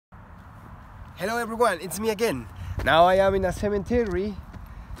Hello everyone, it's me again. Now I am in a cemetery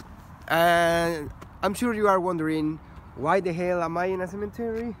and I'm sure you are wondering why the hell am I in a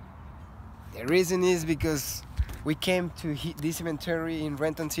cemetery? The reason is because we came to this cemetery in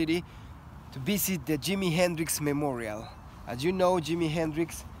Renton City to visit the Jimmi Hendrix Memorial. As you know, Jimmi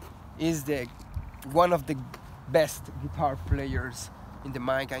Hendrix is one of the best guitar players in the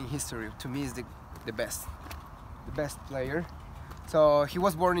mankind history. To me, is the best player. So he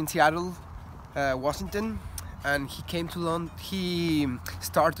was born in Seattle, Washington, and he came to London. He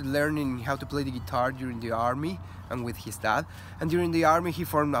started learning how to play the guitar during the army and with his dad. And during the army, he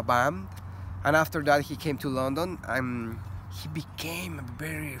formed a band. And after that, he came to London and he became a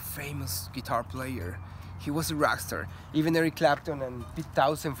very famous guitar player. He was a rock star. Even Eric Clapton and Pete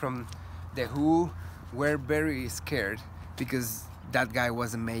Townshend from The Who were very scared because that guy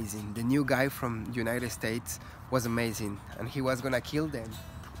was amazing. The new guy from the United States was amazing and he was gonna kill them.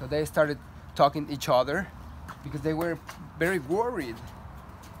 So they started talking to each other because they were very worried.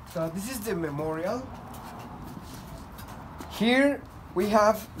 So this is the memorial. Here we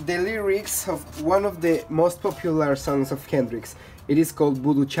have the lyrics of one of the most popular songs of Hendrix. It is called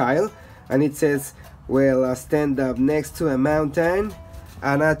Voodoo Child, and it says, well, I stand up next to a mountain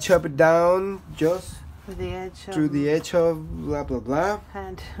and I chop it down just through the edge of blah blah blah.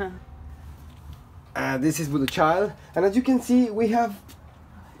 And this is Voodoo Child, and as you can see, we have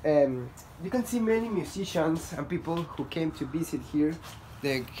you can see many musicians and people who came to visit here,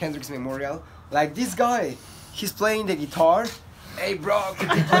 the Hendrix Memorial. Like this guy, he's playing the guitar. Hey bro, could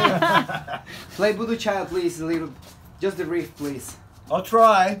you play Voodoo Child please, just the riff please. I'll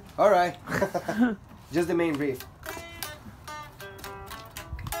try. Alright. Just the main riff.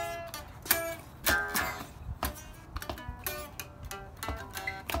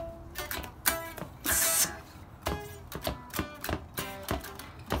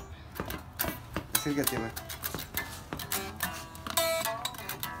 Acércate, man.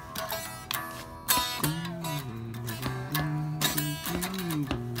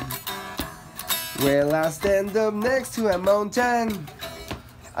 Well, I stand up next to a mountain.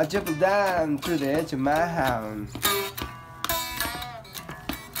 I jump down through the edge of my hound.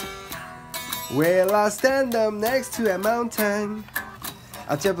 Well, I stand up next to a mountain.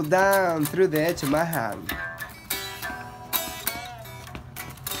 I jump down through the edge of my hand.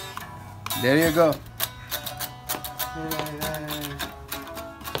 There you go.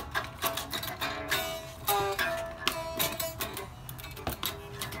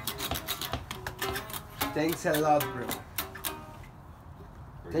 Thanks a lot, bro.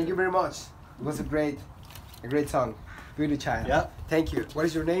 Thank you very much. It was a great song. Voodoo Child. Yeah. Thank you. What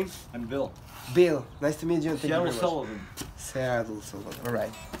is your name? I'm Bill. Bill. Nice to meet you. Thank Seattle you very much. Sullivan. Seattle Sullivan. All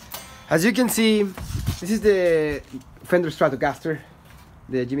right. As you can see, this is the Fender Stratocaster,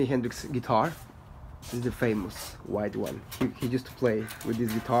 the Jimmi Hendrix guitar. This is the famous white one. He used to play with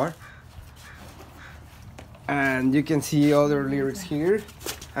this guitar. And you can see other lyrics here.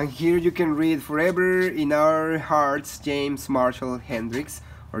 And here you can read "Forever in Our Hearts, James Marshall Hendrix,"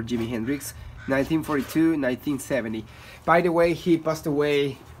 or Jimmi Hendrix, 1942-1970. By the way, he passed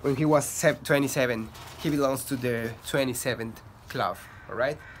away when he was 27. He belongs to the 27th club,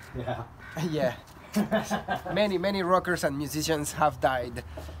 alright? Yeah. Yeah. Many rockers and musicians have died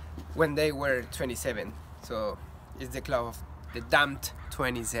when they were 27. So it's the club of the damned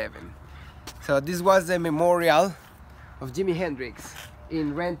 27. So this was the memorial of Jimmi Hendrix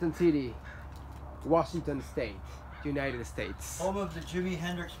in Renton City, Washington State, United States. Home of the Jimmi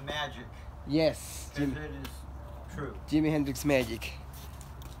Hendrix magic. Yes, It is true. Jimmi Hendrix magic.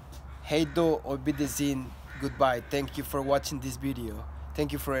 Hey do Obidezin, goodbye. Thank you for watching this video.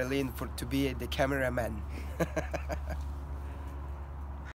 Thank you for Eileen to be the cameraman.